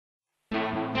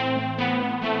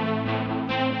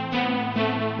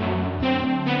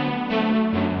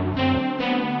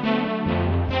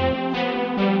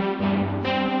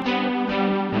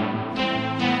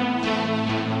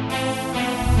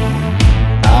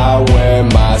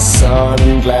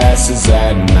sunglasses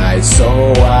at night,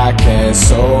 so I can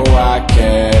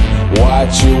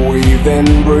watch you weave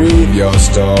and breathe your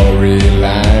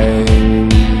storyline.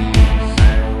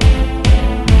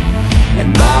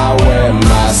 And I wear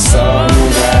my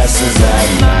sunglasses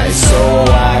at night, so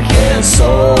I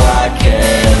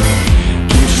can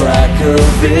keep track of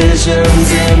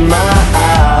visions in my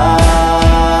eyes.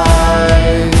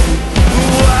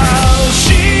 While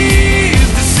she's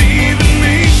deceiving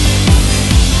me,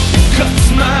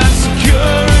 cuts my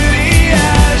security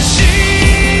as she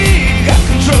got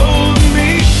control of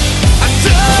me. I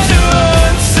turn to her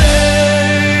and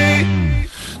say,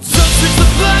 don't fix the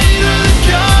blade of the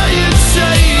guy and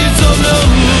say it's all no.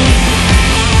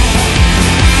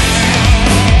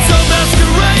 Don't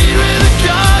masquerade with the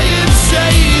guy and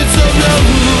say it's all no.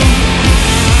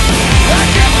 I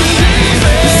can't believe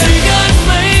it. She got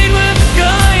played with the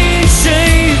guy in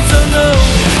shades, oh no.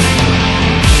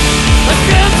 I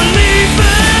can't believe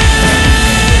it.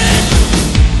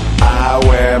 I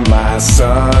wear my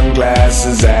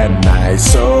sunglasses at night,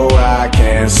 so I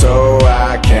can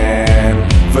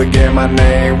forget my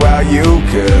name while you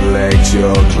collect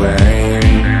your claim.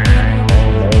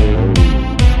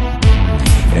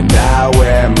 And I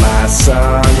wear my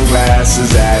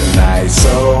sunglasses at night,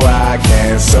 so I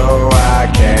can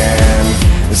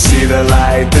see the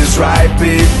light that's right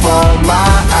before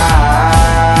my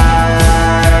eyes.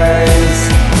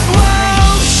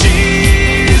 While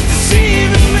she's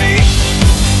deceiving me,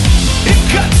 it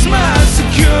cuts my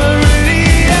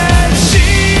security as she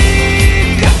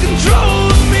got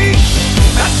control of me.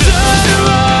 I turn to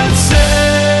her and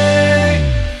say,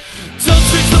 don't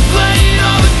switch the blade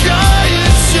on the guy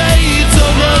and say it's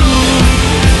all wrong.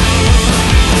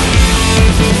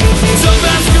 Don't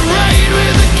masquerade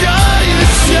with the guy and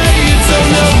say it's all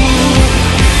wrong.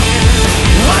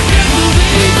 I can't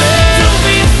believe it. Don't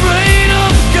be afraid of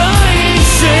the guy and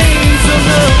say it's all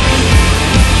wrong.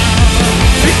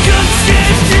 It comes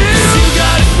scared you. You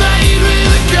got it made with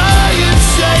the guy and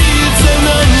say it's all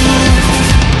wrong.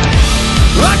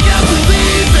 I can't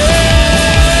believe it.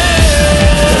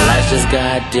 The lights just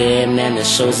got dim and the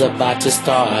show's about to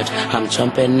start. I'm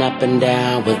jumping up and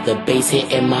down with the bass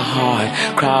hitting my heart.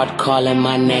 Crowd calling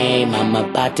my name, I'm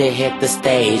about to hit the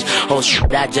stage. Oh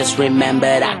shit, I just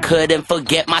remembered I couldn't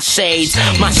forget my shades.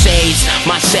 My shades,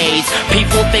 my shades.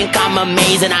 People think I'm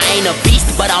amazing. I ain't a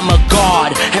beast, but I'm a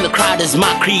god. And the crowd is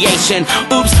my creation.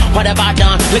 Oops, what have I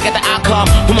done? Look at the outcome.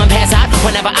 Woman pass out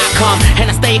whenever I come. And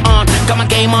I stay on, got my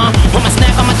game on. With my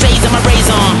snap on my shades and my rays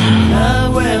on. I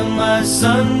wear my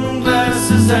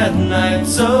sunglasses at night,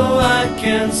 so I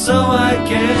can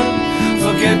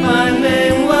forget my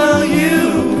name while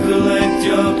you collect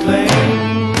your claim.